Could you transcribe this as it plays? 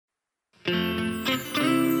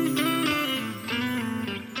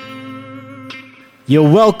You're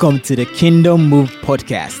welcome to the Kingdom Move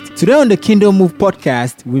podcast. Today on the Kingdom Move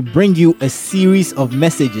podcast, we bring you a series of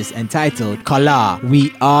messages entitled Kallah,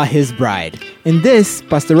 We Are His Bride. In this,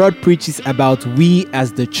 Pastor Rod preaches about we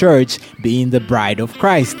as the church being the bride of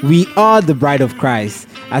Christ. We are the bride of Christ,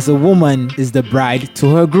 as a woman is the bride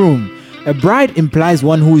to her groom. A bride implies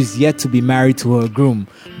one who is yet to be married to her groom,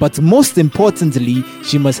 but most importantly,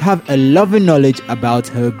 she must have a loving knowledge about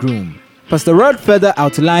her groom. Pastor Rod further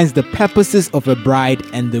outlines the purposes of a bride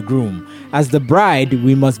and the groom. As the bride,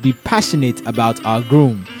 we must be passionate about our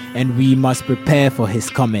groom, and we must prepare for his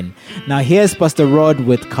coming. Now here's Pastor Rod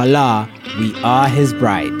with Kallah, We Are His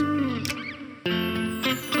Bride.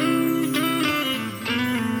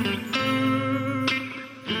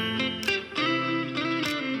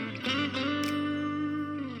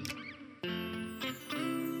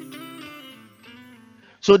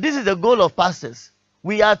 So this is the goal of pastors.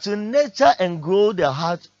 We are to nurture and grow the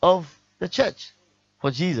heart of the church for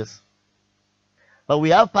Jesus. But we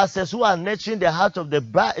have pastors who are nurturing the heart of the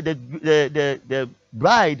bride, the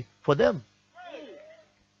bride for them.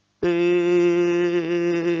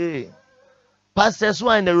 Pastors who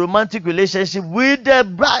are in a romantic relationship with the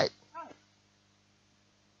bride.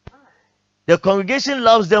 The congregation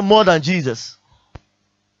loves them more than Jesus.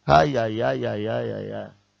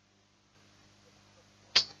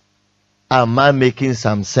 Am I making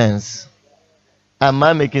some sense? Am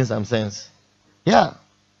I making some sense? Yeah.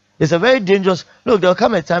 It's a very dangerous. Look, there'll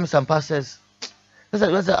come a time some pastors.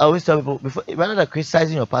 That's I always tell people, rather than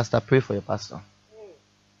criticizing your pastor, pray for your pastor.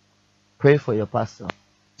 Pray for your pastor.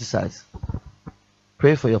 Criticize.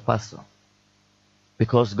 Pray for your pastor.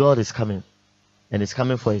 Because God is coming. And He's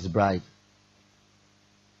coming for His bride.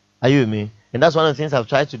 Are you with me? And that's one of the things I've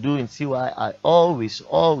tried to do in CY. I always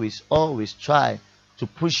try to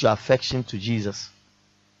push your affection to Jesus.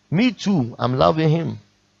 Me too, I'm loving Him.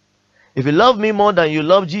 If you love me more than you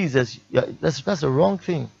love Jesus, that's a wrong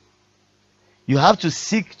thing. You have to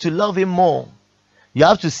seek to love Him more. You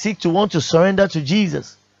have to seek to want to surrender to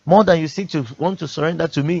Jesus more than you seek to want to surrender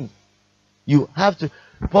to me. You have to.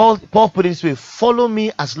 Paul put it this way: follow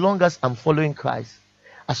me as long as I'm following Christ.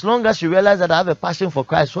 As long as you realize that I have a passion for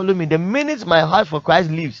Christ, follow me. The minute my heart for Christ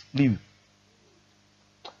leave.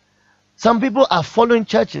 Some people are following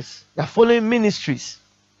churches. They are following ministries.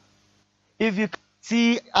 If you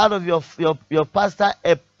see out of your pastor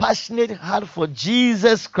a passionate heart for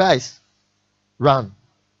Jesus Christ, run.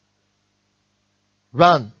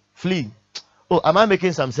 Run. Flee. Oh, am I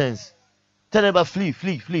making some sense? Tell them about flee.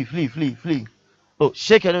 Oh,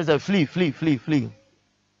 shake your nose and flee.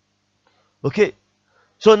 Okay.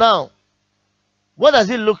 So now, what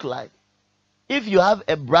does it look like? If you have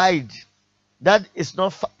a bride that is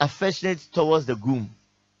not affectionate towards the groom,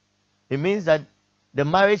 it means that the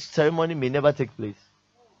marriage ceremony may never take place.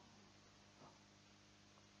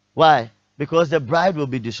 Why? Because the bride will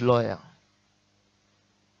be disloyal.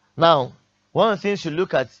 Now, one of the things you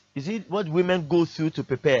look at, you see what women go through to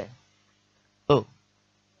prepare. Oh,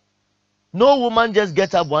 no woman just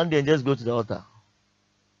gets up one day and just go to the altar.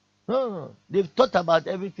 No. They've thought about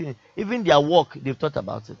everything. Even their work, they've thought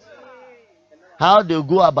about it. How they'll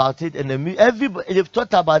go about it, and everybody, they've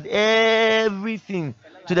thought about everything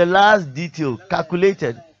to the last detail,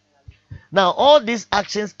 calculated. Now, all these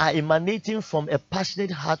actions are emanating from a passionate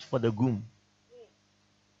heart for the groom.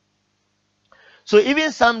 So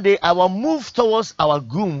even someday, our move towards our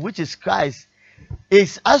groom, which is Christ,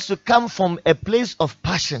 has to come from a place of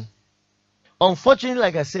passion. Unfortunately,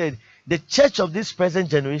 like I said, the church of this present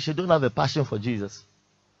generation don't have a passion for Jesus.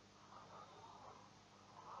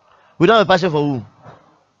 We don't have a passion for who?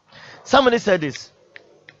 Somebody said this.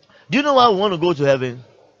 Do you know why we want to go to heaven?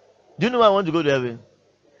 Do you know why I want to go to heaven?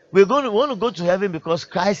 We want to go to heaven because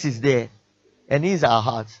Christ is there. And He is our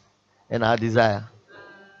heart and our desire.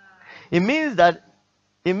 It means that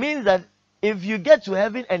if you get to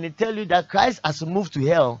heaven and they tell you that Christ has moved to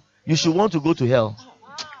hell, you should want to go to hell.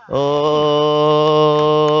 Oh.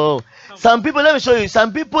 Some people, let me show you.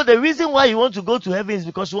 Some people, the reason why you want to go to heaven is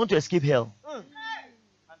because you want to escape hell.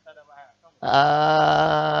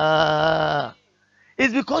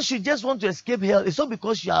 It's because you just want to escape hell. It's not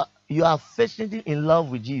because you are affectionately in love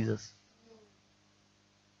with Jesus.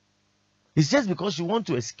 It's just because you want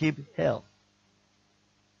to escape hell.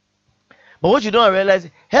 But what you don't realize,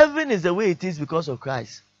 heaven is the way it is because of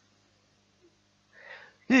Christ.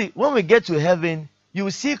 See, when we get to heaven, you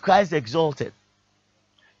will see Christ exalted.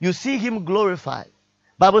 You see Him glorified.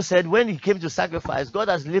 Bible said when He came to sacrifice, God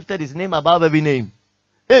has lifted His name above every name.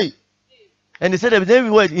 Hey! And He said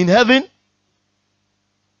every word in heaven,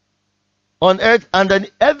 on earth, and then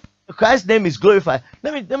Christ's name is glorified.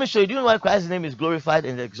 Let me show you. Do you know why Christ's name is glorified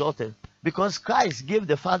and exalted? Because Christ gave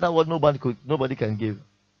the Father what nobody can give.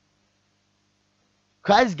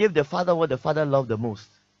 Christ gave the Father what the Father loved the most.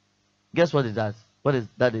 Guess what it does?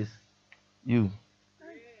 That is? You.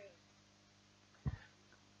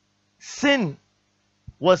 Sin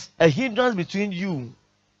was a hindrance between you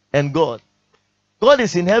and God. God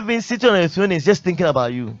is in heaven, sitting on his throne, he's just thinking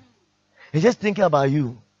about you. He's just thinking about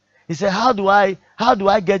you. He said, how do I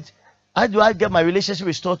get my relationship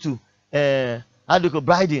restored to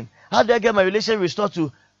Briding? How do I get my relationship restored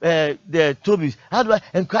to the Tobis?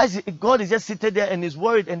 And God is just sitting there and is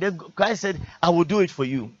worried, and then Christ said, I will do it for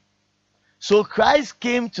you. So Christ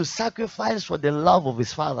came to sacrifice for the love of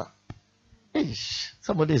his Father. Ish,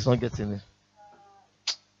 somebody is not getting it.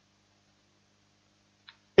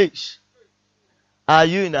 Ish. Are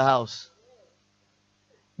you in the house?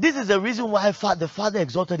 This is the reason why the Father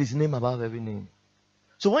exalted his name above every name.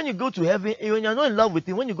 So when you go to heaven, when you're not in love with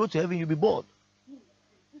him, when you go to heaven, you'll be bored.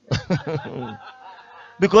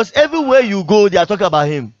 Because everywhere you go, they are talking about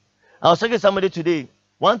him. I was talking to somebody today.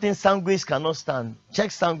 One thing sanguines cannot stand. Check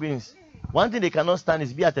sanguines. One thing they cannot stand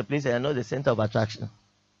is be at a place and not the center of attraction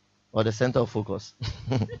or the center of focus.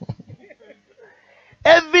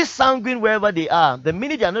 Every sanguine, wherever they are, the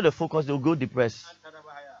minute they are not the focus, they will go depressed.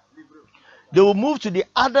 They will move to the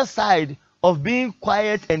other side of being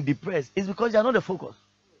quiet and depressed. It's because they are not the focus.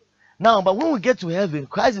 Now, but when we get to heaven,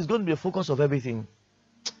 Christ is going to be the focus of everything.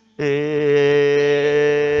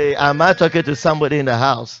 Hey, am I talking to somebody in the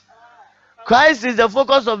house? Christ is the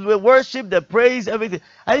focus of the worship, the praise, everything.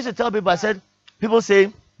 I used to tell people, people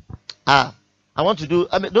say, I want to do,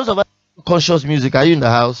 those of us conscious music, are you in the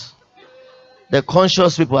house? The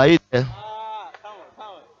conscious people, are you there?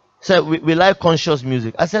 So we like conscious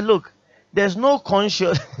music. I said, look, there's no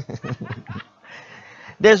conscious,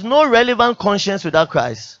 there's no relevant conscience without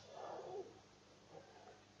Christ.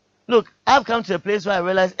 Look, I've come to a place where I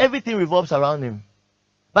realize everything revolves around him.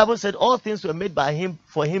 Bible said all things were made by him,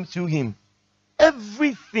 for him, through him.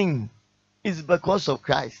 Everything is because of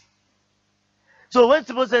Christ. So when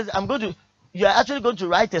people says, you're actually going to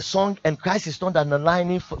write a song and Christ is not an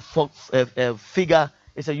aligning figure,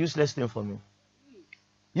 it's a useless thing for me.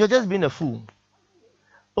 You're just being a fool.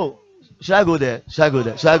 Oh, should I go there? Should I go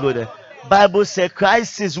there? Should I go there? Bible said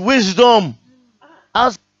Christ is wisdom.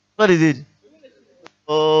 What is it?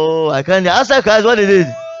 Oh, I can't hear. Outside Christ, what is it?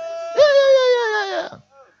 Yeah.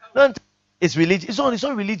 Don't. It's religion. It's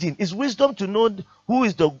not religion. It's wisdom to know who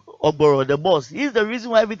is the Ogboro, the boss. He's the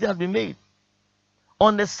reason why everything has been made.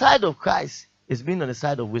 On the side of Christ, it's been on the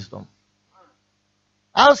side of wisdom.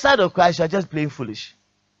 Outside of Christ, you are just playing foolish.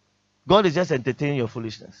 God is just entertaining your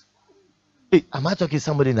foolishness. Hey, am I talking to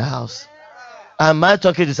somebody in the house? Am I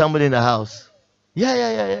talking to somebody in the house?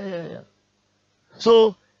 Yeah.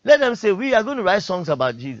 So let them say, we are going to write songs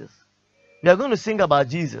about Jesus. We are going to sing about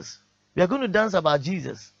Jesus. We are going to dance about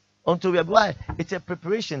Jesus. Until we are, why? It's a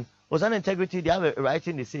preparation. Was an integrity, they have a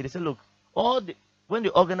writing, they say, look, when they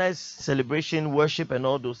organize celebration, worship, and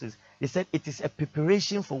all those things, they said it is a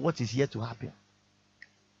preparation for what is yet to happen.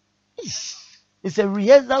 It's a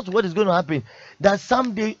rehearsal to what is going to happen. That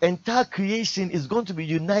someday entire creation is going to be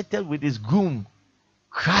united with his groom,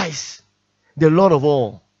 Christ, the Lord of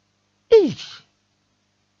all.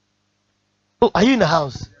 Oh, are you in the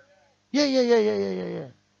house? Yeah.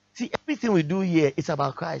 See, everything we do here, it's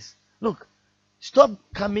about Christ. Look, stop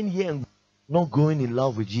coming here and not going in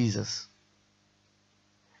love with Jesus.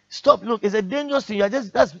 Stop. Look, it's a dangerous thing.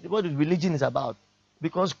 That's what religion is about.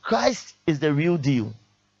 Because Christ is the real deal.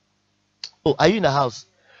 Oh, are you in the house?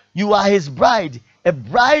 You are his bride. A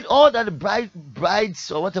bride, all that the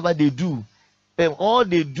brides or whatever they do, and all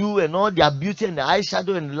they do and all their beauty and the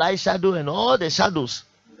eyeshadow and the light shadow and all the shadows.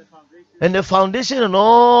 And the foundation and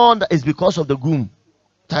all that is because of the groom.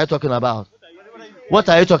 What are you talking about? What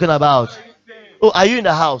are you talking about? Oh, are you in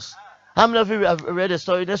the house? How many of you have read a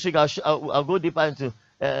story? Next week I'll go deeper into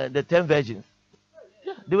the 10 virgins.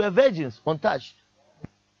 Yeah, they were virgins, untouched.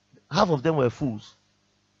 Half of them were fools.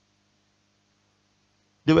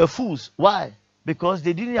 They were fools. Why? Because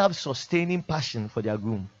they didn't have sustaining passion for their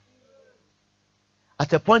groom.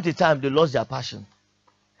 At a point in time, they lost their passion.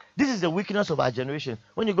 This is the weakness of our generation.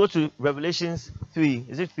 When you go to Revelations 3,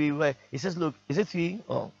 is it 3 where it says, look, is it 3?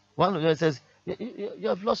 Or one of them says, you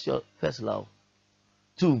have lost your first love.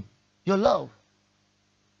 2, your love.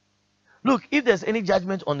 Look, if there's any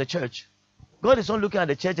judgment on the church, God is not looking at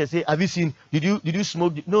the church and say, have you seen, did you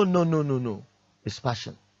smoke? No. It's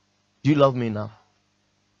passion. Do you love me enough?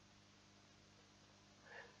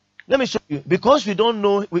 Let me show you. Because we don't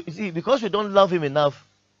know, because we don't love him enough,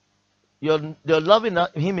 your loving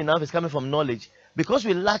him enough is coming from knowledge. Because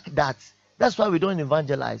we lack that, that's why we don't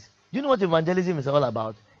evangelize. you know what evangelism is all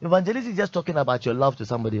about? Evangelism is just talking about your love to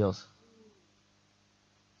somebody else.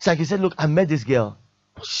 It's like you said, look, I met this girl.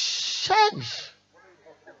 Sheesh.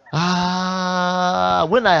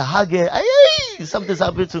 When I hug her, something's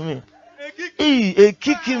happened to me.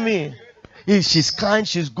 Kicking me. She's kind,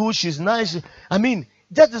 she's good, she's nice. I mean,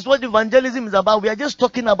 that is what evangelism is about. We are just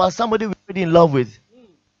talking about somebody we're already in love with.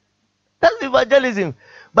 That's evangelism.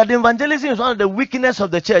 But evangelism is one of the weaknesses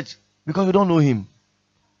of the church because we don't know him.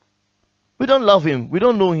 We don't love him. We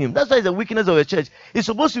don't know him. That's why it's the weakness of the church. It's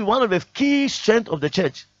supposed to be one of the key strengths of the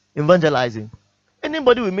church, evangelizing.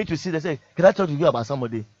 Anybody we meet, we see, they say, can I talk to you about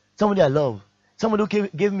somebody? Somebody I love. Somebody who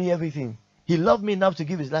gave me everything. He loved me enough to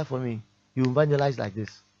give his life for me. You evangelize like this.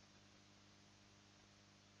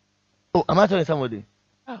 Oh, am I telling somebody?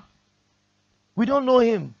 Oh. We don't know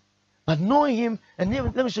him. But know him, and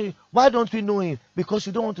let me show you, why don't we know him? Because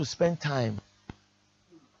we don't want to spend time.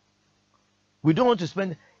 We don't want to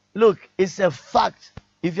spend. Look, it's a fact.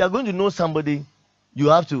 If you are going to know somebody, you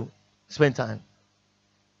have to spend time.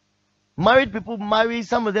 Married people marry,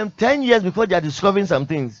 some of them 10 years before they are discovering some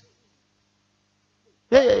things.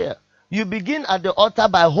 Yeah. You begin at the altar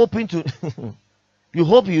by hoping to, you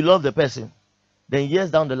hope you love the person. Then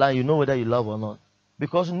years down the line, you know whether you love or not.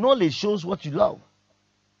 Because knowledge shows what you love.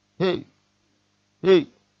 Hey,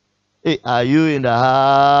 are you in the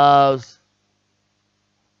house?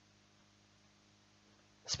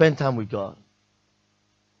 Spend time with God.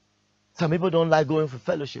 Some people don't like going for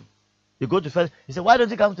fellowship. You go to fellowship. You say, why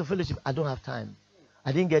don't you come to fellowship? I don't have time.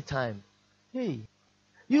 I didn't get time. Hey,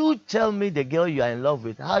 you tell me the girl you are in love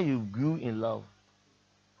with, how you grew in love.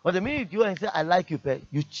 But the minute you go and say, I like you,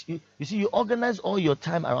 you see, you organize all your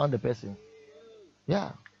time around the person.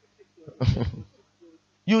 Yeah.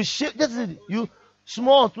 You shift, you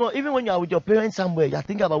small. Even when you are with your parents somewhere, you are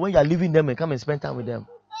thinking about when you are leaving them and come and spend time with them.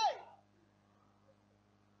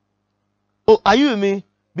 Oh, are you with me?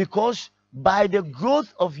 Because by the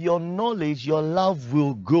growth of your knowledge, your love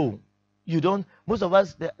will grow. Most of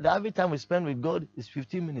us, the average time we spend with God is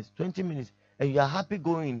 15 minutes, 20 minutes, and you are happy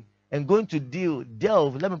going to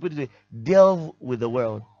delve, let me put it this way, delve with the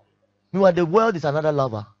world. Meanwhile, the world is another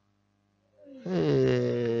lover.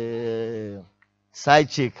 Hey. Side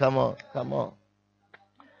chick, come on.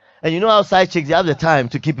 And you know how side chicks, they have the time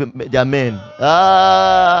to keep their men.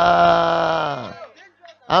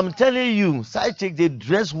 I'm telling you, side chicks, they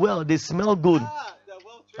dress well, they smell good.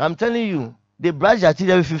 I'm telling you, they brush their teeth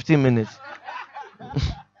every 15 minutes.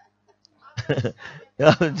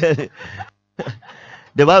 I'm telling you.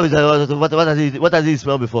 The Bible says, what does he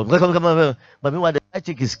smell before? Come on. But meanwhile, the side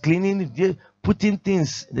chick is cleaning, putting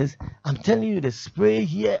things. I'm telling you, the spray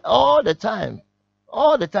here all the time.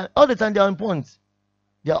 All the time they're on point.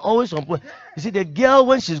 They are always on point. You see, the girl,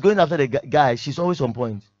 when she's going after the guy, she's always on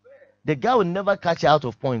point. The guy will never catch her out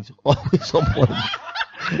of point. Always on point.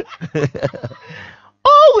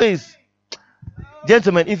 Always.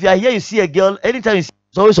 Gentlemen, if you are here, you see a girl, anytime you see her,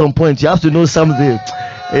 it's always on point. You have to know something.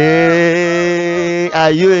 Hey,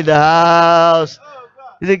 are you in the house?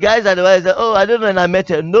 The guys are the ones that, I don't know, and I met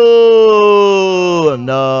her. No.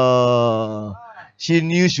 She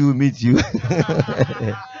knew she would meet you.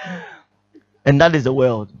 And that is the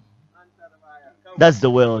world. That's the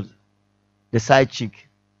world. The side chick.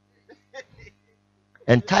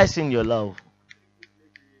 Enticing your love.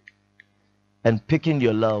 And picking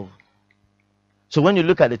your love. So when you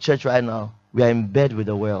look at the church right now, we are in bed with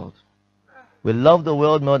the world. We love the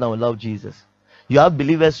world more than we love Jesus. You have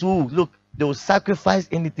believers who, look, they will sacrifice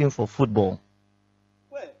anything for football.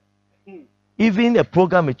 Even a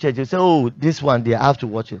program in church, you say, this one, they have to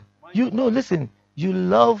watch it. Listen, you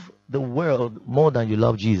love the world more than you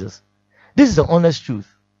love Jesus. This is the honest truth.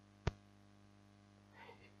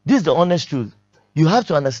 This is the honest truth. You have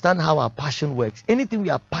to understand how our passion works. Anything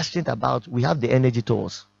we are passionate about, we have the energy to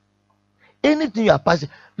us. Anything you are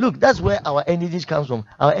passionate. Look, that's where our energies comes from.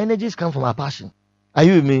 Our energies come from our passion. Are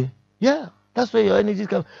you with me? Yeah. That's where your energies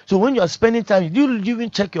come. So when you are spending time, you even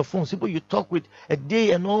check your phone. People you talk with a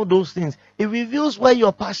day and all those things. It reveals where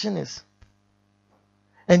your passion is.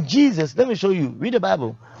 And Jesus, let me show you. Read the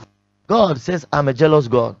Bible. God says, I'm a jealous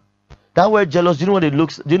God. That word jealous, do you know what it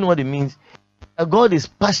looks? Do you know what it means? God is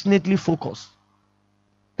passionately focused.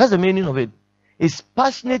 That's the meaning of it. It's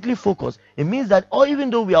passionately focused. It means that even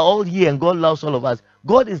though we are all here and God loves all of us,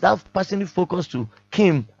 God is that passionately focused to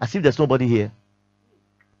Kim as if there's nobody here.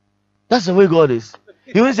 That's the way God is.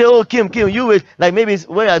 He will say, Kim, you wait. Like maybe it's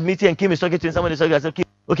when you're meeting and Kim is talking to somebody, I say, Kim,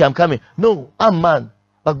 okay, I'm coming. No, I'm man.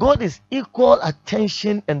 But God is equal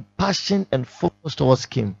attention and passion and focus towards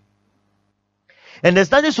Kim. And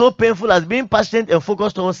there's nothing so painful as being passionate and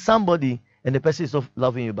focused towards somebody and the person is not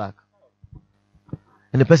loving you back.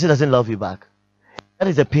 and the person doesn't love you back. That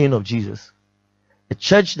is the pain of Jesus. A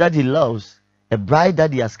church that he loves, a bride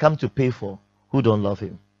that he has come to pay for, who don't love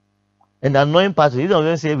him. And the annoying part, you don't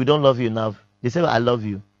even say we don't love you enough. They say, well, I love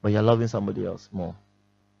you, but you're loving somebody else more.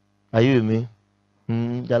 Are you with me?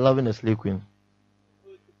 You're loving a slave queen.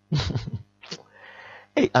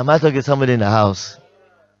 Hey, am I talking to somebody in the house?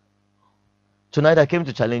 Tonight I came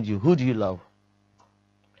to challenge you. Who do you love?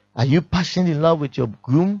 Are you passionately in love with your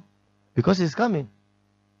groom? Because he's coming.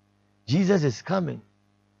 Jesus is coming.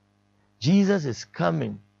 Jesus is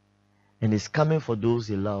coming. And he's coming for those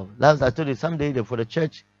he loves. Last I told you, someday for the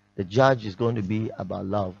church, the judge is going to be about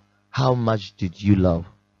love. How much did you love?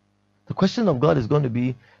 The question of God is going to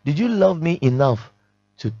be, did you love me enough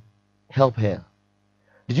to help her?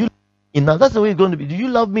 Did you enough? That's the way it's going to be. Did you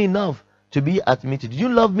love me enough to be at meeting? Did you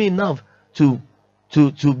love me enough to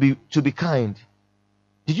be kind?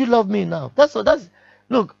 Did you love me enough? That's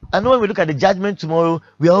look. I know when we look at the judgment tomorrow,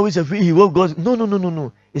 we are always afraid he will go.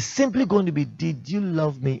 No. It's simply going to be, did you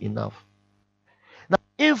love me enough? Now,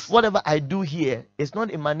 if whatever I do here is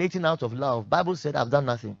not emanating out of love, Bible said I've done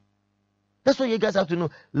nothing. That's what you guys have to know.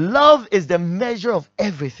 Love is the measure of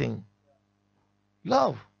everything.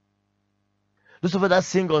 Love. Those of us that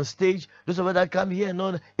sing on stage, those of us that come here,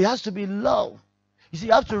 no, it has to be love. You see,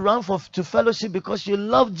 you have to run to fellowship because you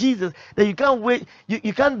love Jesus. That you can't wait.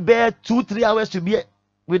 You can't bear 2-3 hours to be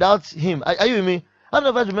without him. Are you with me? How many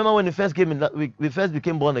of us remember when we first came in? We first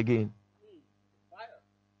became born again.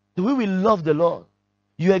 The way we love the Lord.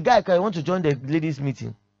 You're a guy, I want to join the ladies'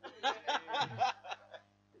 meeting.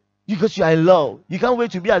 Because you are in love. You can't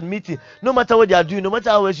wait to be at meeting. No matter what they are doing, no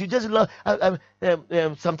matter how else, you just love.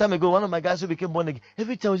 Some time ago, one of my guys who became born again,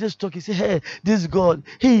 every time we just talk, he say, hey, this God,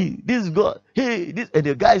 hey, this God, hey, this. And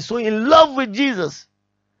the guy is so in love with Jesus.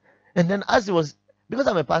 And then as it was, because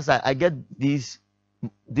I'm a pastor, I get these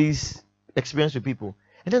experience with people.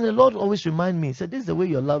 And then the Lord always remind me, he said, this is the way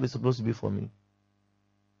your love is supposed to be for me.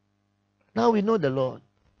 Now we know the Lord.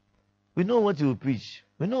 We know what he will preach.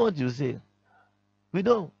 We know what he will say. We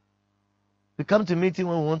don't. We come to meeting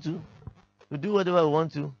when we want to. We do whatever we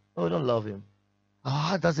want to. Oh, we don't love him. Our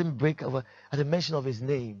heart doesn't break over at the mention of his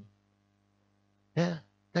name. Yeah,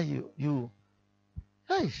 that you.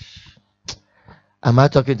 Eish. Am I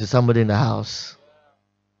talking to somebody in the house?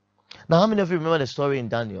 Now, how many of you remember the story in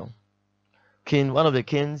Daniel? One of the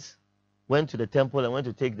kings went to the temple and went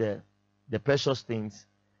to take the precious things,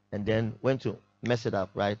 and then went to mess it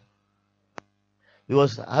up. Right? He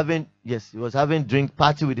was having drink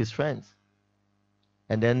party with his friends.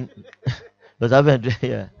 And then he was having a drink,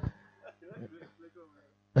 yeah.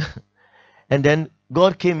 And then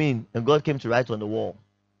God came in, and God came to write on the wall.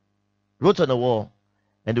 Wrote on the wall,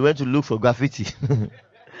 and they went to look for graffiti.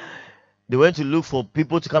 They went to look for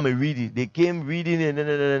people to come and read it. They came reading it,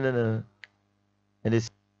 and they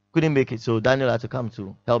couldn't make it. So Daniel had to come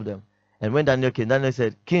to help them. And when Daniel came, Daniel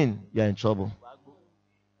said, King, you're in trouble.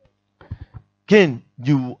 King,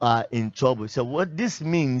 you are in trouble. So what this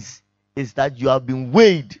means is that you have been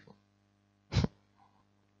weighed.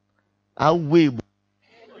 I'll weigh.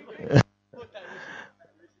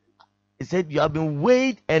 He said you have been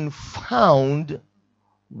weighed and found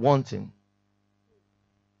wanting.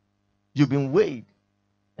 You've been weighed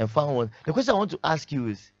and found wanting. The question I want to ask you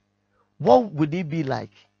is, what would it be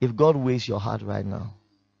like if God weighs your heart right now?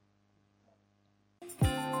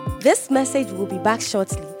 This message will be back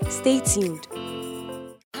shortly. Stay tuned.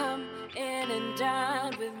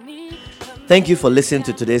 Thank you for listening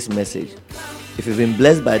to today's message. If you've been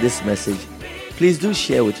blessed by this message, please do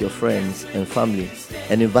share with your friends and family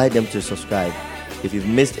and invite them to subscribe. If you've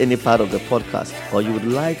missed any part of the podcast or you would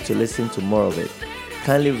like to listen to more of it,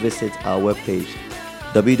 kindly visit our webpage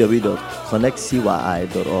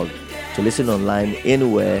www.connectcyi.org to listen online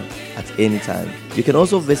anywhere at any time. You can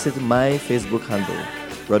also visit my Facebook handle,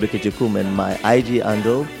 Rodrick Ejekum, and my IG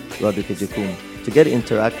handle, Rodrick Ejekum, to get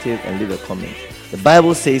interactive and leave a comment. The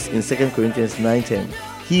Bible says in 2 Corinthians 9:10,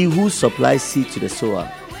 he who supplies seed to the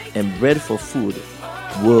sower and bread for food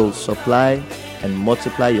will supply and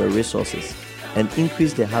multiply your resources and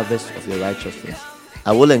increase the harvest of your righteousness.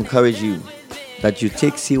 I will encourage you that you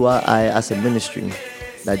take CYI as a ministry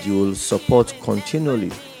that you will support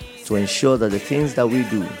continually to ensure that the things that we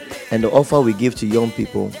do and the offer we give to young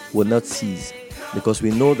people will not cease, because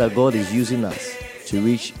we know that God is using us to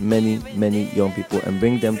reach many, many young people and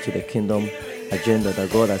bring them to the kingdom agenda that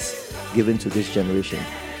God has given to this generation.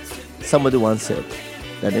 Somebody once said,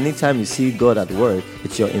 that anytime you see God at work,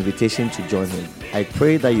 it's your invitation to join Him. I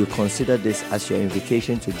pray that you consider this as your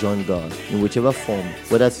invitation to join God in whichever form,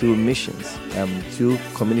 whether through missions, through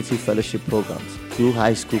community fellowship programs, through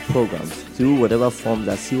high school programs, through whatever form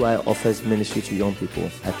that CY offers ministry to young people.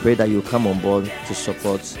 I pray that you come on board to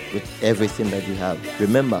support with everything that you have.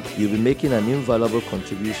 Remember, you'll be making an invaluable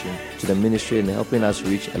contribution to the ministry and helping us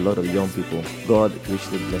reach a lot of young people. God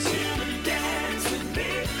richly bless you.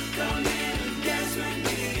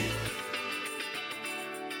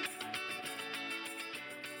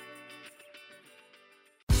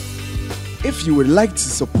 If you would like to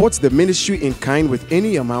support the ministry in kind with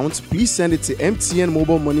any amount, please send it to MTN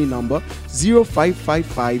mobile money number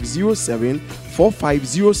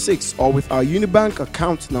 0555074506 or with our Unibank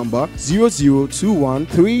account number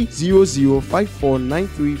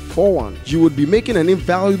 00213005493441. You would be making an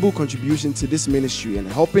invaluable contribution to this ministry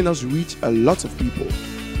and helping us reach a lot of people.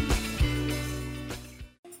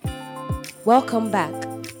 Welcome back.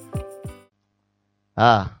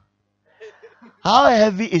 How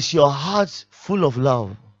heavy is your heart full of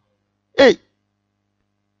love? Hey!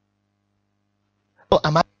 Oh,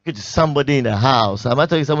 am I talking to somebody in the house? Am I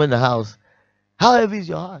talking to someone in the house? How heavy is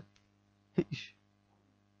your heart?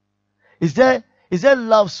 Is there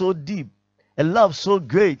love so deep, a love so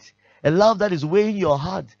great, a love that is weighing your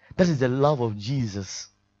heart? That is the love of Jesus.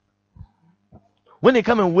 When they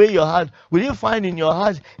come and weigh your heart, will you find in your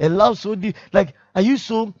heart a love so deep? Like, are you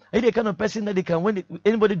the kind of person that they can, when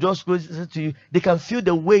anybody draws closer to you, they can feel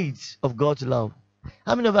the weight of God's love?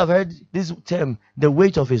 How many of you have heard this term, the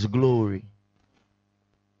weight of His glory?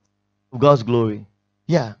 God's glory.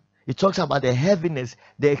 Yeah. It talks about the heaviness,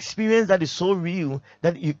 the experience that is so real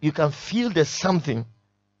that you can feel there's something.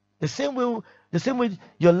 The same way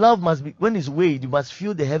your love must be, when it's weighed, you must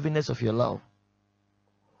feel the heaviness of your love.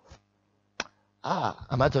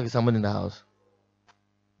 Am I talking to someone in the house?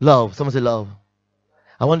 Love. Someone say love.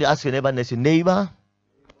 I want to ask your neighbor next to you. Neighbor.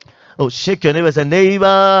 Oh, shake your neighbor and say,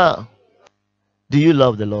 neighbor. Do you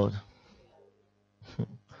love the Lord?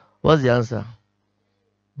 What's the answer?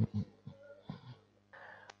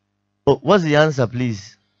 Oh, what's the answer,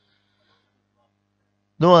 please?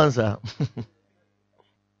 No answer.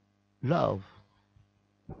 Love.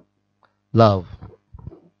 Love.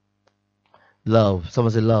 Love.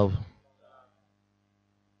 Someone say love.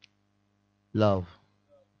 Love.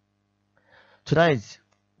 Tonight,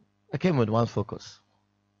 I came with one focus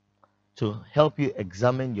to help you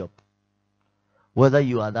examine whether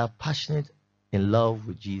you are that passionate in love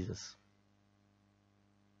with Jesus.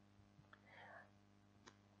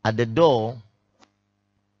 At the door,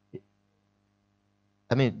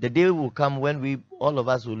 the day will come when all of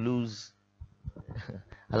us will lose.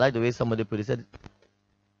 I like the way somebody put it. Said,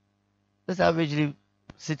 let's averagely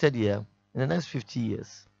seated here in the next 50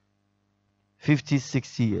 years. 50,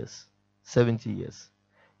 60 years, 70 years.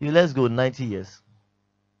 Let's go 90 years.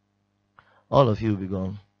 All of you will be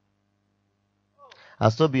gone.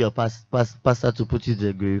 I'll still be your pastor to put you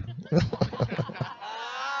to the grave.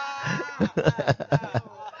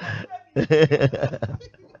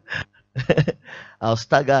 I'll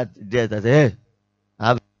stagger at death. I say, hey, I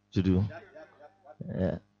have to do.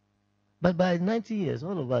 Yeah. But by 90 years,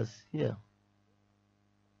 all of us here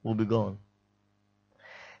will be gone.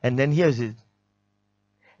 And then here's it.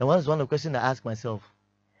 And one of the questions I ask myself.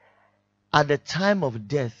 At the time of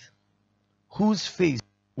death, whose face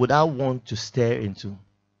would I want to stare into?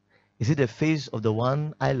 Is it the face of the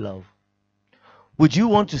one I love? Would you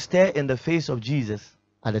want to stare in the face of Jesus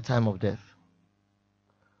at the time of death?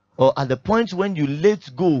 Or at the point when you let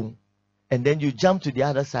go and then you jump to the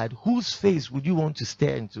other side, whose face would you want to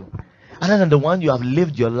stare into? Other than the one you have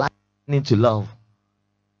lived your life into love.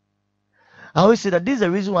 I always say that this is the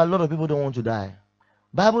reason why a lot of people don't want to die.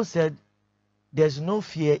 Bible said there's no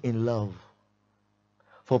fear in love.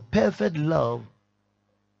 For perfect love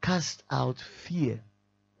casts out fear.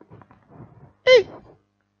 Hey.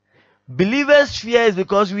 Believers' fear is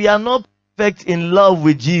because we are not perfect in love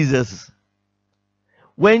with Jesus.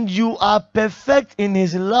 When you are perfect in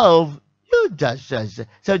His love, you just say,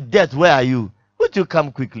 death, where are you? Would you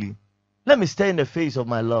come quickly? Let me stare in the face of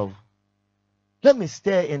my love. Let me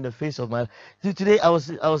stare in the face of my. See, today I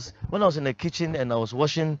was when I was in the kitchen and I was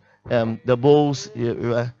washing the bowls.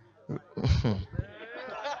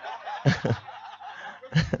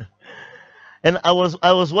 And I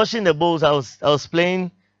was washing the bowls. I was playing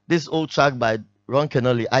this old track by Ron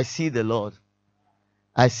Kenoly. I see the Lord.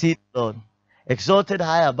 I see the Lord. Exalted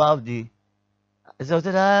high above the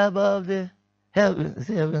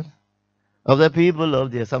heaven of the people of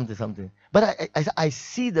the something. But I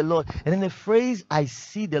see the Lord. And then the phrase I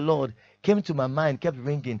see the Lord came to my mind, kept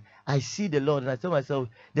ringing. I see the Lord. And I told myself,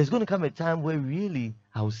 there's going to come a time where really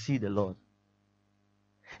I'll see the Lord.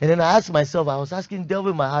 And then I asked myself, I was asking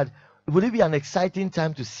devil in my heart, would it be an exciting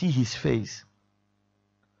time to see his face?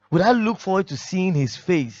 Would I look forward to seeing his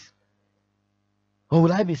face? Or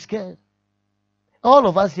would I be scared? All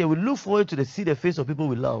of us here will look forward to see the face of people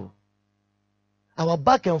we love. Our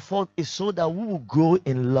back and forth is so that we will grow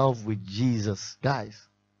in love with Jesus. Guys,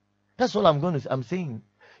 that's all I'm saying.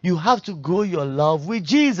 You have to grow your love with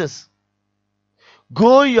Jesus.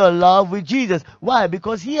 Grow your love with Jesus. Why?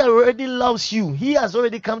 Because he already loves you. He has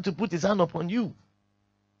already come to put his hand upon you.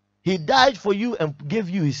 He died for you and gave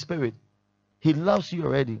you his spirit. He loves you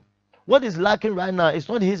already. What is lacking right now is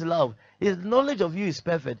not his love. His knowledge of you is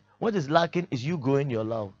perfect. What is lacking is you growing your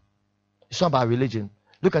love. It's not about religion.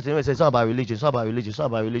 Look at him and say, it's not about religion. It's not about religion. It's not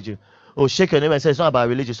about religion. Oh, shake your name and say, it's not about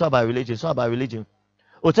religion. It's not about religion. It's not about religion.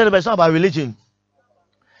 Oh, tell him it's not about religion.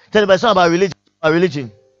 Tell him it's not about religion. It's about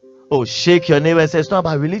religion. Oh, shake your name and say, it's not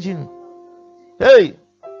about religion. Hey,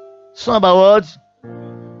 it's not about what?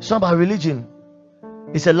 It's not about religion.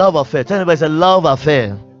 It's a love affair. Tell him it's a love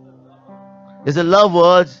affair. It's a love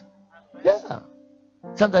what? Yeah.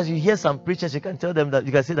 Sometimes you hear some preachers, you can tell them that,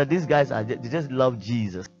 you can say that these guys they just love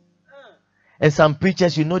Jesus. And some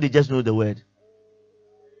preachers, they just know the word.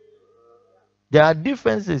 There are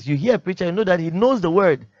differences. You hear a preacher, you know that he knows the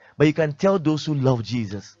word, but you can tell those who love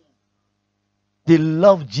Jesus. They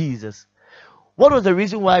love Jesus. What was the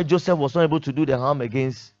reason why Joseph was not able to do the harm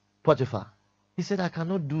against Potiphar? He said, I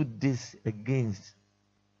cannot do this against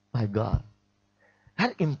my God.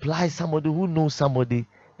 That implies somebody who knows somebody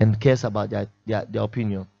and cares about their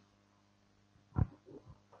opinion.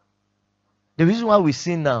 The reason why we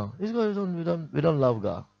sin now is because we don't love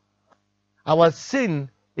God. Our sin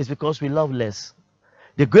is because we love less.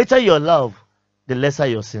 The greater your love, the lesser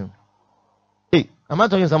your sin. Hey, am I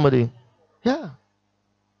talking to somebody? Yeah.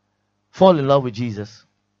 Fall in love with Jesus.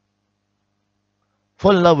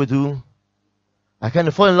 Fall in love with who? I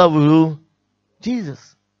can't fall in love with who?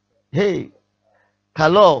 Jesus. Hey,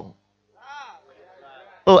 Kallah.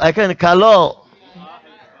 Oh, I can't. Kallah.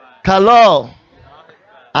 Kallah.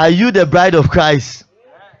 Are you the bride of Christ?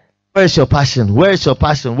 Where is your passion? Where is your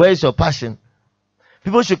passion? Where is your passion?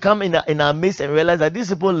 People should come in our midst and realize that these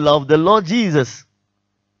people love the Lord Jesus.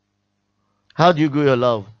 How do you grow your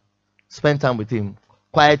love? Spend time with him.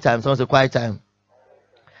 Quiet time. Someone say quiet time.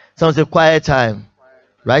 Someone say quiet time.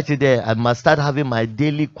 Write it there. I must start having my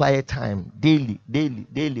daily quiet time. Daily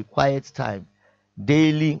quiet time.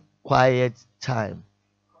 Daily quiet time.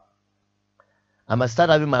 I must start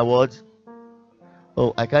having my words.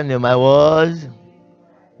 Oh, I can't hear my words.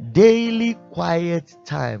 Daily quiet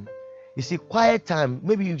time. You see, quiet time.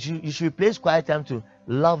 Maybe you should replace quiet time to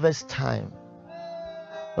lovers time.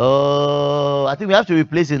 Oh, I think we have to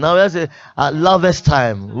replace it. Now we have to say lovers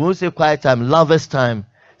time. We won't say quiet time, lovers time.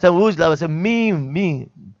 So who's lovers? Say me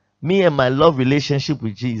and my love relationship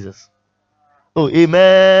with Jesus. Oh,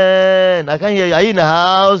 amen. I can't hear you. Are you in the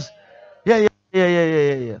house? Yeah.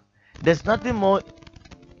 There's nothing more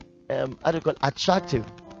attractive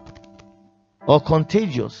or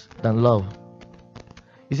contagious than love.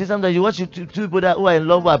 You see, sometimes you watch two people who are in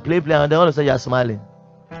love or play, and then all of a sudden you're smiling.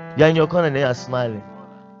 You're in your corner and then you're smiling.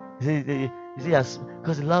 You see,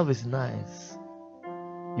 because love is nice.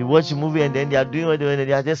 You watch a movie and then they are doing what they're doing, and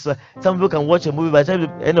they are just. Some people can watch a movie, by the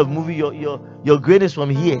time the end of the movie, your grain is from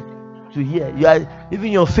here to here. You are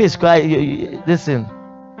even your face cry. Listen.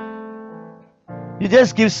 You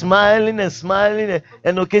just keep smiling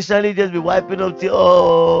and occasionally just be wiping up tears.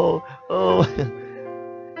 Oh.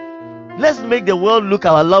 Let's make the world look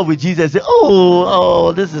our love with Jesus and say,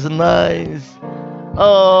 oh, this is nice.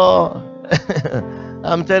 Oh,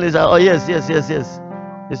 I'm telling you, oh, yes.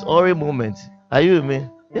 It's Ori moment. Are you with me?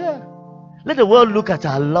 Yeah. Let the world look at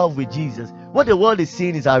our love with Jesus. What the world is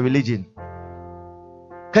seeing is our religion.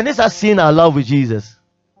 Can they start seeing our love with Jesus?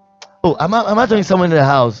 Oh, am I talking to someone in the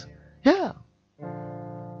house? Yeah.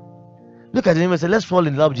 Look at him and say, let's fall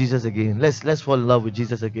in love with Jesus again. Let's fall in love with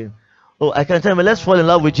Jesus again. Oh, I can tell him, let's fall in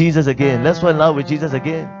love with Jesus again. Let's fall in love with Jesus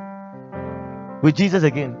again. With Jesus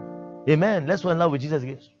again. Amen. Let's fall in love with Jesus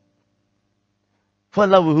again. Fall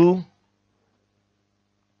in love with who?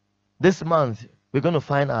 This month, we're going to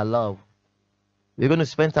find our love. We're going to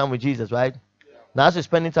spend time with Jesus, right? Now, as you're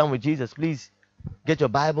spending time with Jesus, please get your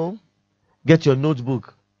Bible, get your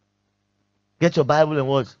notebook. Get your Bible and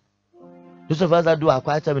what? Those of us that do our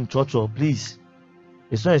quiet time in church, please.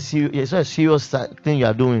 It's not a serious thing you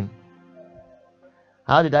are doing.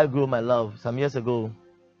 How did I grow my love? Some years ago,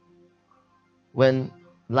 when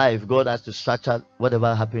God has to structure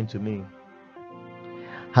whatever happened to me.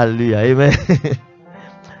 Hallelujah. Amen.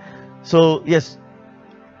 So, yes.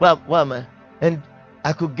 Well, am I? And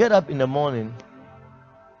I could get up in the morning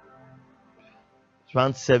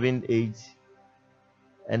around 7, 8,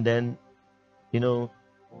 and then,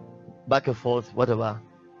 back and forth, whatever.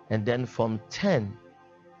 And then from 10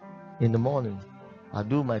 in the morning, I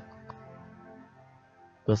do my,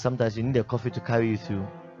 because sometimes you need a coffee to carry you through.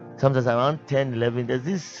 Sometimes around 10, 11, there's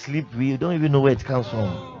this sleep you don't even know where it comes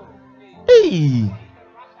from. Hey,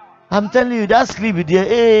 I'm telling you, that sleep is there.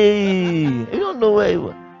 Hey, you don't know where it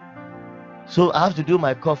was. So I have to do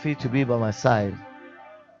my coffee to be by my side,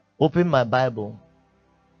 open my Bible,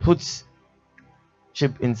 put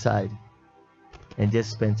chip inside, and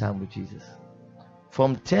just spend time with Jesus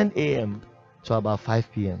from 10 a.m. to about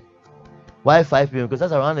 5 p.m. Why 5 p.m.? Because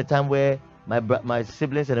that's around the time where my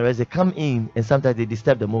siblings and the rest, they come in, and sometimes they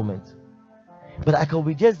disturb the moment. But I can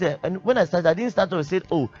be just there. And when I started, I didn't start to say,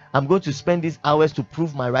 oh, I'm going to spend these hours to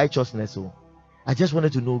prove my righteousness. So I just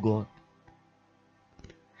wanted to know God.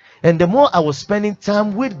 And the more I was spending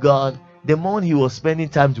time with God, the more He was spending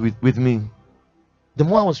time with me. The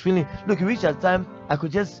more I was feeling, look, it reached a time I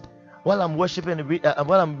could just, while I'm worshiping and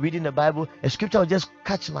while I'm reading the Bible, a scripture will just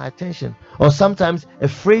catch my attention. Or sometimes a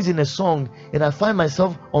phrase in a song, and I find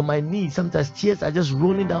myself on my knees. Sometimes tears are just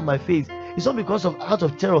rolling down my face. It's not because of out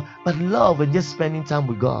of terror, but love and just spending time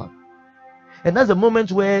with God. And that's the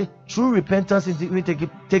moment where true repentance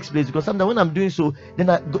takes place. Because sometimes when I'm doing so, then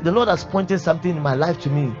the Lord has pointed something in my life to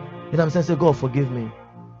me. And I'm saying, God, forgive me.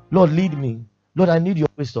 Lord, lead me. Lord, I need your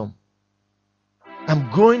wisdom. I'm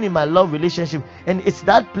growing in my love relationship. And it's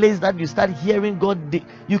that place that you start hearing God.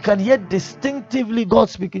 You can hear distinctively God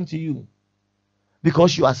speaking to you.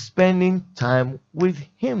 Because you are spending time with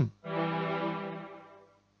Him.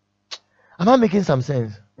 Am I making some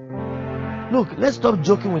sense? Look, let's stop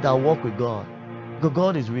joking with our walk with God. Because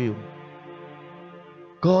God is real.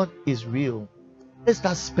 God is real. Let's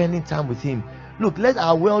start spending time with Him. Look, let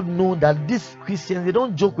our world know that these Christians, they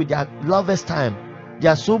don't joke with their lovers time.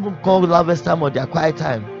 Their so-called lovers time or their quiet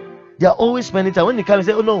time. They are always spending time. When they come and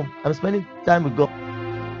say, oh no, I'm spending time with God.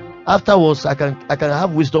 Afterwards, I can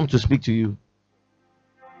have wisdom to speak to you.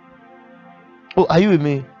 Oh, are you with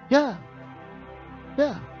me? Yeah.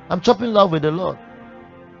 I'm chopping love with the Lord.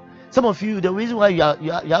 Some of you, the reason why you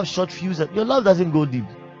have short fuse, your love doesn't go deep.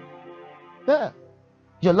 Yeah.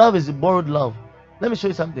 Your love is a borrowed love. Let me show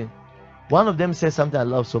you something. One of them said something I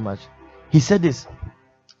love so much. He said this.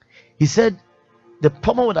 He said, the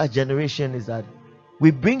problem with our generation is that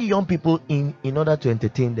we bring young people in order to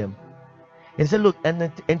entertain them. And he said, look,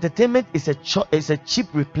 entertainment is a cheap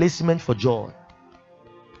replacement for joy.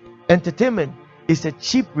 Entertainment is a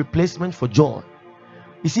cheap replacement for joy.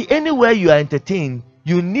 You see, anywhere you are entertained,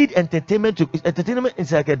 you need entertainment. Entertainment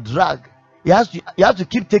is like a drug. You have to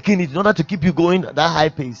keep taking it in order to keep you going at that high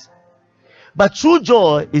pace. But true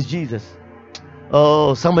joy is Jesus.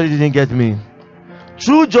 Oh, somebody didn't get me.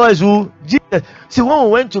 True joy is who? Jesus. See, when we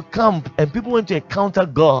went to camp and people went to encounter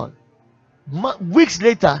God, weeks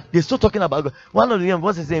later, they're still talking about God. One of them,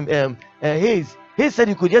 what's his name? Hayes said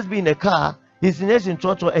he could just be in a car. He's in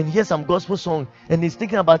church and hear some gospel song and he's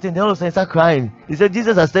thinking about it and all of a sudden start crying. He said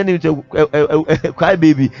Jesus has turned him into a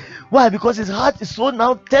crybaby. Why? Because his heart is so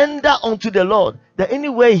now tender unto the Lord that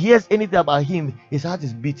anywhere he hears anything about Him, his heart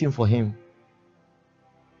is beating for Him.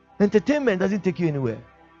 Entertainment doesn't take you anywhere.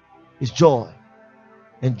 It's joy.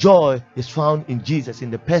 And joy is found in Jesus,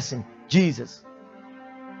 in the person, Jesus.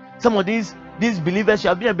 Some of these believers, you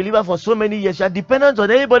have been a believer for so many years, you are dependent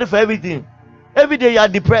on anybody for everything. Every day you are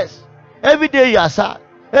depressed. Every day you are sad.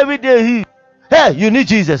 Every day hey, you need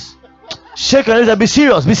Jesus. Shake your hands and be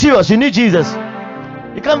serious. Be serious. You need Jesus.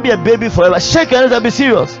 You can't be a baby forever. Shake your hands and be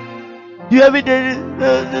serious. You every day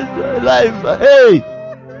life. Hey.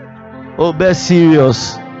 Oh, be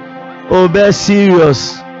serious. Oh, be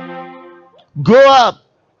serious. Grow up.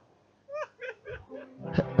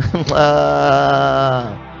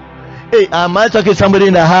 Hey, am I talking to somebody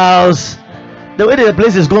in the house? The way the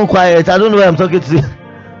place is going quiet, I don't know where I'm talking to.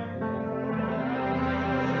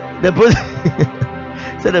 The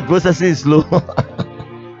processing is slow.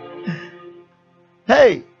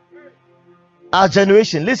 Hey, our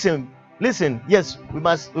generation, listen. Yes, we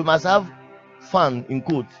must have fun in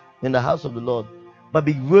quote in the house of the Lord, but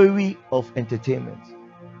be wary of entertainment.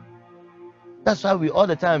 That's why we all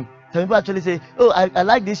the time. Some people actually say, "Oh, I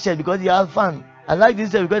like this church because you have fun. I like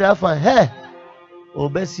this church because you have fun." Hey, oh,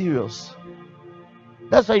 be serious.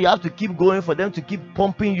 That's why you have to keep going for them to keep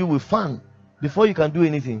pumping you with fun before you can do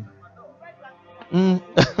anything.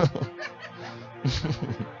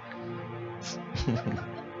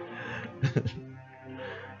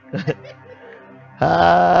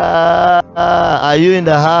 Are you in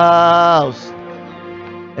the house?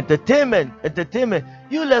 Entertainment.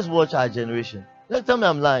 You let's watch our generation. Let's tell me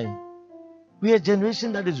I'm lying. We are a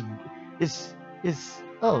generation that is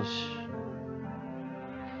oh.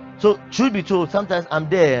 So truth be told, sometimes I'm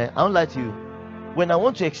there. I don't lie to you. When I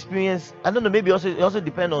want to experience, I don't know, maybe it also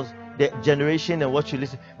depends on the generation and what you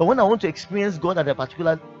listen. But when I want to experience God at a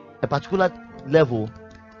particular level,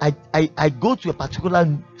 I go to a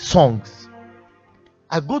particular songs.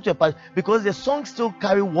 I go to because the songs still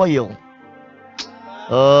carry oil.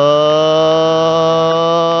 Oh,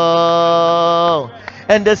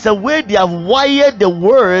 and there's a way they have wired the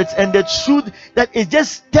words and the truth that it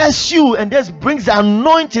just tests you and just brings the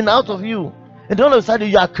anointing out of you. And all of a sudden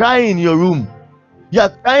you are crying in your room. You are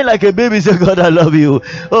crying like a baby. Say, God, I love you.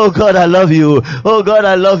 Oh God, I love you. Oh God,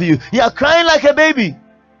 I love you. You are crying like a baby.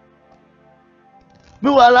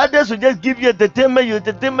 Meanwhile, others will just give you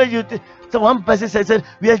entertainment. So one person said,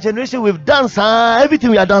 we are a generation with dance,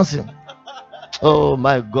 everything we are dancing. Oh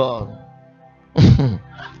my God.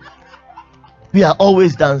 We are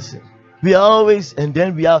always dancing. We are always, and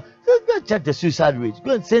then we are, go and check the suicide rate.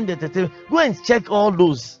 Go and send the entertainment. Go and check all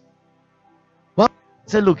those. Well, I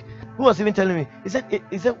said, look, who was even telling me? He said,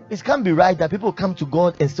 it can't be right that people come to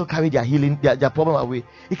God and still carry their healing, their problem away.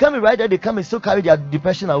 It can't be right that they come and still carry their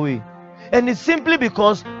depression away. And it's simply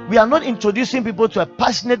because we are not introducing people to a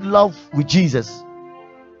passionate love with Jesus.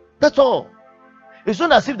 That's all. It's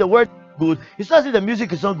not as if the word is good. It's not as if the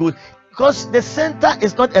music is not good. Because the center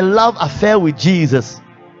is not a love affair with Jesus.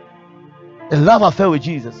 A love affair with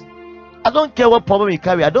Jesus. I don't care what problem you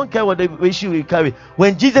carry. I don't care what the issue you carry.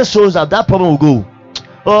 When Jesus shows up, that problem will go.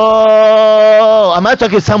 Oh, am I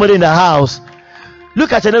talking to somebody in the house?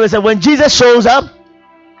 Look at your neighbor and say, when Jesus shows up,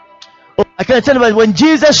 oh, I can tell you, when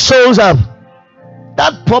Jesus shows up,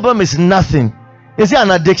 that problem is nothing. Is it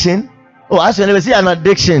an addiction? Oh, ask your neighbor, is it an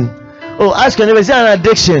addiction? Oh, ask your neighbor, is it an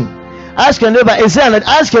addiction? Ask your neighbor, is it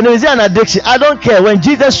an addiction? I don't care. When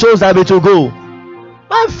Jesus shows up, it will go.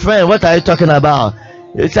 My friend, what are you talking about?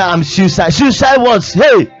 You say, I'm suicide. Suicide what?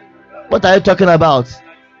 Hey, what are you talking about?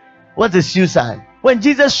 What is suicide? When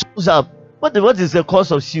Jesus shows up, what is the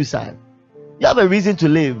cause of suicide? You have a reason to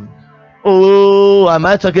live. Oh, am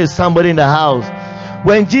I talking to somebody in the house?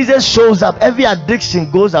 When Jesus shows up, every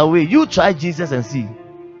addiction goes away. You try Jesus and see.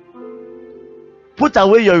 Put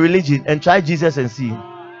away your religion and try Jesus and see.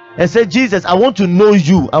 And say, Jesus, I want to know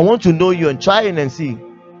you. I want to know you, and try it and see.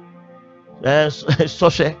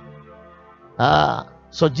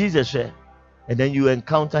 So Jesus share. And then you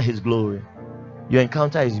encounter his glory. You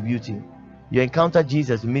encounter his beauty. You encounter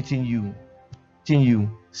Jesus meeting you,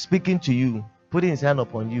 speaking to you, putting his hand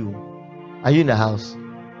upon you. Are you in the house?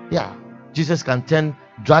 Yeah. Jesus can turn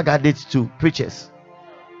drug addicts to preachers.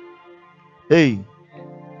 Hey,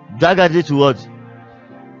 drug addicts to what?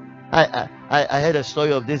 I heard a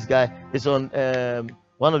story of this guy. It's on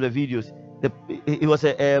one of the videos. It was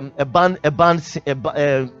a band.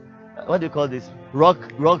 What do you call this?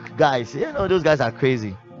 Rock guys. You know, those guys are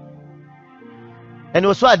crazy. And he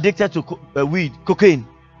was so addicted to cocaine.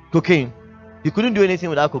 He couldn't do anything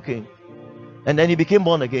without cocaine. And then he became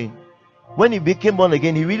born again. When he became born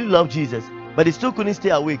again, he really loved Jesus, but he still couldn't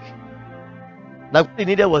stay awake. Like what he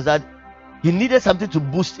needed was that he needed something to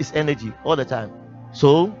boost his energy all the time.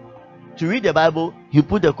 So, to read the Bible, he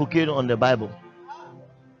put the cocaine on the Bible.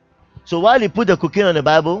 So while he put the cocaine on the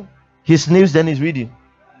Bible, he sniffs, then he's reading.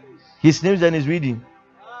 He sniffs, then he's reading.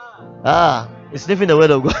 He's sniffing the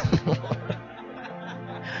word of God.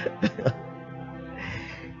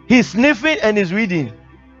 He's sniffing and he's reading.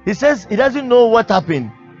 He says he doesn't know what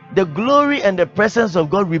happened. The glory and the presence of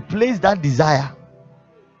God replaced that desire.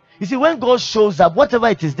 You see, when God shows up, whatever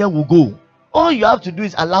it is there will go. All you have to do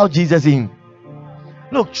is allow Jesus in.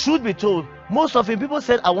 Look, truth be told, most often people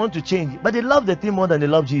said, I want to change, but they love the thing more than they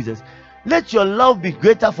love Jesus. Let your love be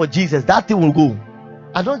greater for Jesus. That thing will go.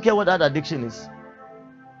 I don't care what that addiction is.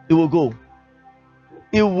 It will go.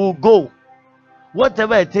 It will go.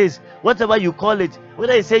 Whatever it is, whatever you call it,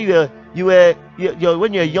 whether you say you were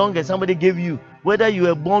when you're young and somebody gave you, whether you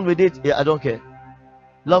were born with it, I don't care.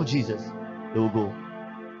 Love Jesus. It will go.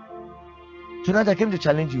 Tonight I came to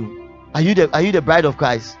challenge you. Are you the bride of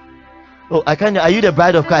Christ? Oh, I can't. Are you the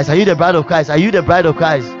bride of Christ? Are you the bride of Christ? Are you the bride of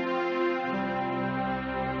Christ?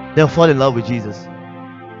 Then fall in love with Jesus.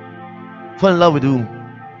 Fall in love with whom?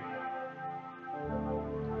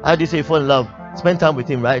 How do you say fall in love? Spend time with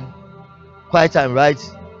him, right? Quiet time, right?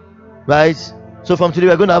 So from today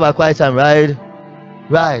we're going to have a quiet time, right?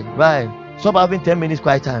 Stop having 10 minutes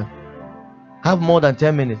quiet time. Have more than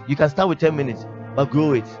 10 minutes. You can start with 10 minutes, but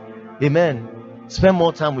grow it. Amen. Spend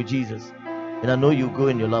more time with Jesus. And I know you go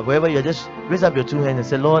in your love. Wherever you're, just raise up your two hands and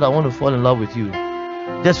say, Lord, I want to fall in love with you.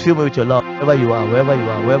 Just fill me with your love. Wherever you are, wherever you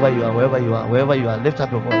are, wherever you are, wherever you are, wherever you are. Lift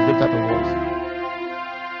up your voice. Lift up your voice.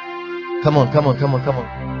 Come on, come on, come on, come on.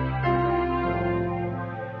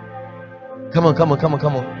 Come on, come on, come on,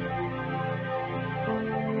 come on.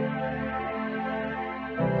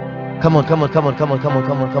 Come on, come on, come on, come on, come on,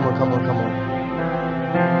 come on, come on, come on, come on.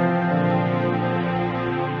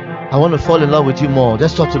 I want to fall in love with you more.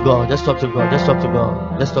 Just talk to God. Just talk to God. Just talk to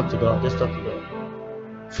God. Just talk to God. Just talk to God.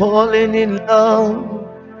 Falling in love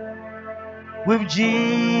with Jesus.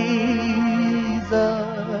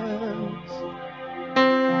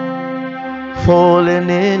 Falling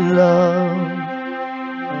in love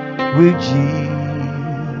with Jesus.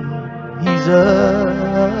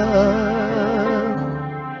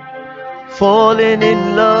 Falling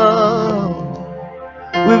in love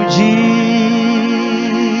with Jesus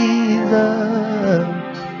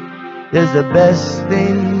is the best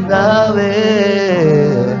thing I've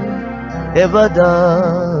ever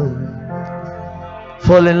done.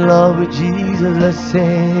 Fall in love with Jesus, let's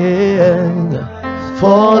sing.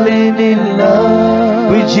 Falling in love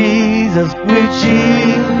with Jesus, with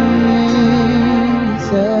Jesus.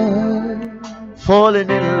 Falling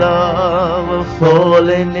in love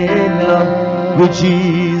with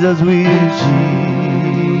Jesus, with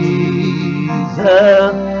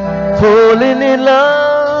Jesus. Falling in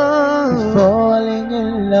love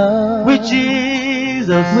with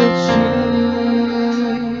Jesus, with Jesus.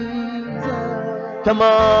 Come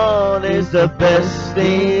on, it's the best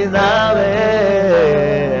thing I've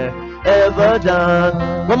ever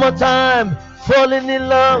done. One more time, falling in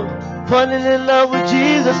love with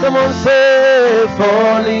Jesus. Come on, say,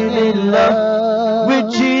 falling in love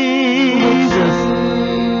with Jesus.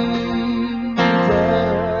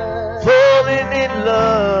 Falling in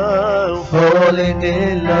love with Jesus. Falling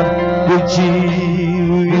in love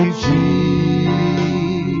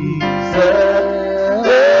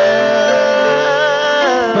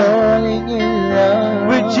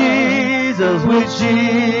with Jesus, with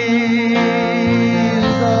Jesus.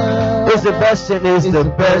 It's the best thing, it's the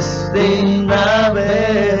best thing I've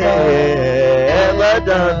ever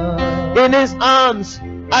done. In His arms,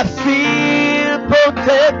 I feel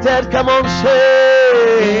protected. Come on,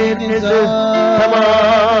 say, in His arms, come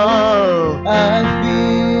on, I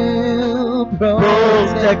feel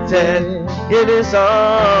protected. In His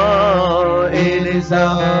arms, in His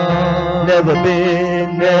arms, never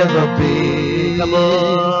been, come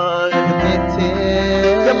on,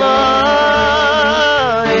 connected, come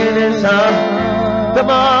on, in His arms, come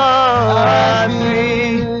on, I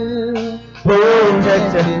feel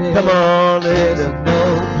protected, come on, in no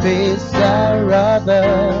place I'd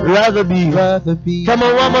rather be. Come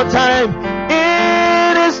on, one more time.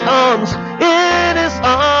 In His arms, in His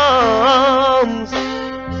arms.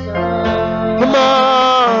 Come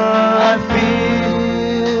on, I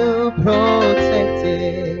feel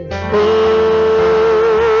protected.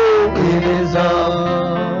 Oh, in His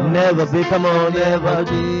arms, never be. Come on, never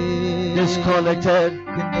be disconnected.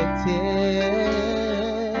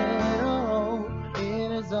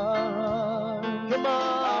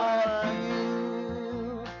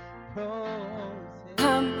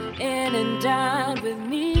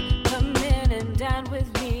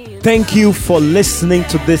 Thank you for listening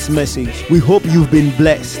to this message. We hope you've been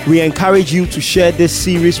blessed. We encourage you to share this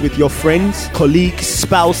series with your friends, colleagues,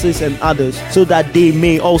 spouses, and others so that they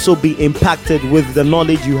may also be impacted with the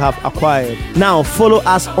knowledge you have acquired. Now, follow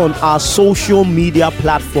us on our social media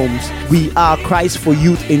platforms. We are Christ for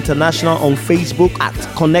Youth International on Facebook, at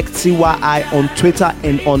Connect CYI on Twitter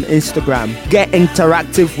and on Instagram. Get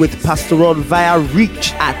interactive with Pastor Rod via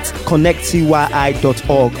reach at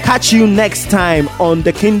connectcyi.org. Catch you next time on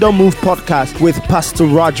the Kingdom Move podcast with Pastor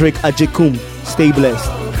Roderick Ajekum. Stay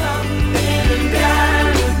blessed.